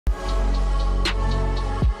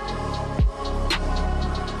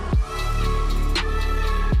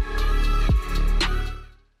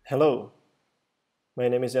Hello, my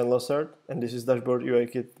name is Losert and this is Dashboard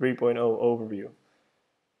UIKit 3.0 overview.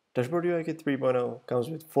 Dashboard UIKit 3.0 comes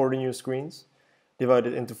with 40 new screens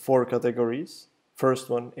divided into 4 categories. First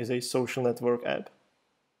one is a social network app.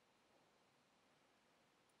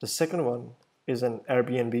 The second one is an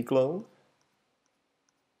Airbnb clone.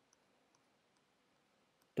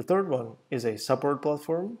 The third one is a support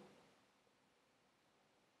platform.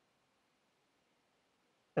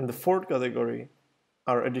 And the fourth category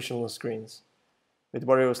are additional screens with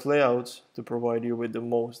various layouts to provide you with the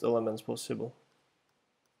most elements possible.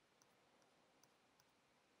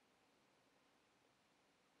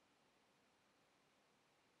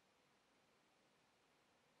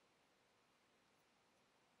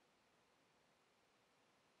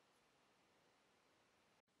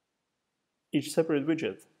 Each separate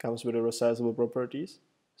widget comes with resizable properties,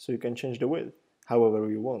 so you can change the width however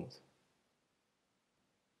you want.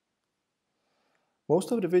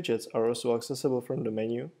 Most of the widgets are also accessible from the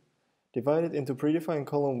menu, divided into predefined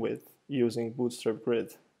column width using Bootstrap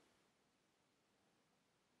Grid.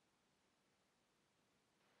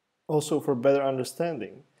 Also, for better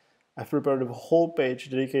understanding, I've prepared a whole page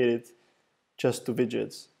dedicated just to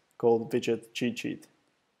widgets, called Widget Cheat Sheet.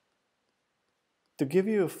 To give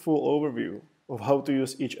you a full overview of how to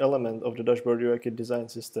use each element of the Dashboard UIKit design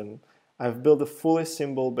system, I've built a fully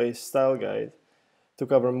symbol-based style guide to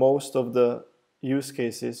cover most of the use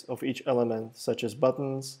cases of each element, such as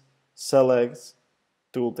buttons, selects,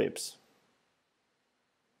 tooltips.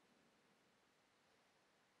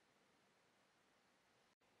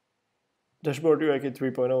 Dashboard UIKit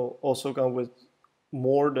 3.0 also comes with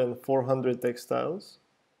more than 400 text styles,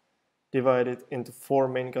 divided into 4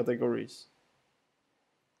 main categories,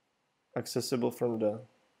 accessible from the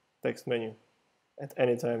text menu at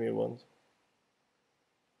any time you want.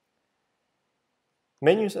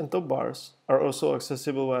 Menus and top bars are also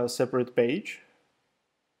accessible via a separate page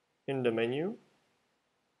in the menu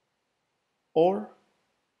or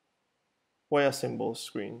via symbols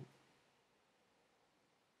screen.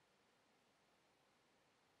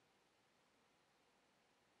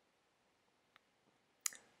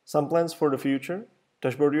 Some plans for the future: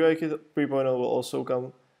 Dashboard UIKit 3.0 will also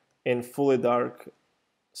come in fully dark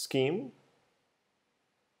scheme,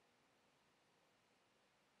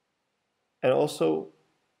 and also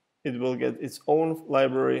it will get its own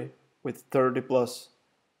library with 30 plus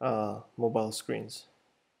mobile screens.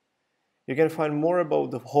 You can find more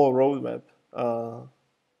about the whole roadmap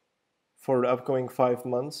for the upcoming 5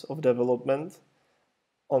 months of development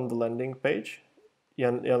on the landing page,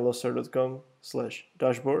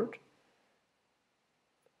 janlosert.com/dashboard.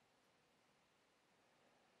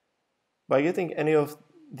 By getting any of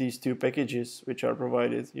these 2 packages which are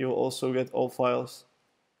provided, you will also get all files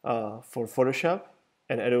for Photoshop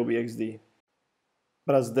and Adobe XD.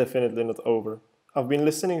 But that's definitely not over. I've been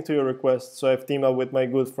listening to your requests, so I've teamed up with my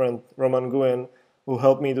good friend Roman Nguyen, who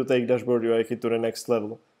helped me to take Dashboard UIKit to the next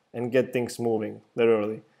level and get things moving,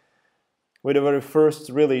 literally. With the very first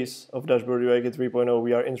release of Dashboard UIKit 3.0,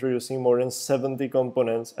 we are introducing more than 70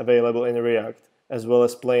 components available in React, as well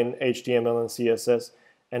as plain HTML and CSS,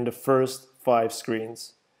 and the first 5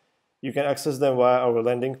 screens. You can access them via our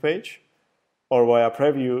landing page or via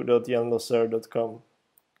preview.janlosert.com.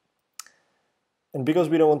 And because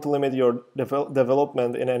we don't want to limit your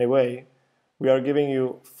development in any way, we are giving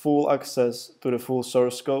you full access to the full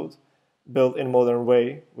source code built in modern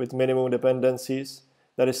way with minimum dependencies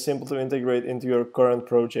that is simple to integrate into your current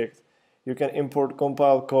project. You can import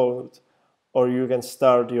compiled code, or you can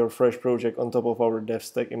start your fresh project on top of our dev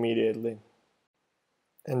stack immediately.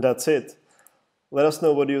 And that's it. Let us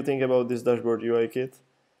know what you think about this Dashboard UIKit,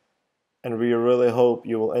 and we really hope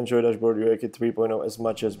you will enjoy Dashboard UIKit 3.0 as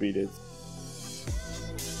much as we did.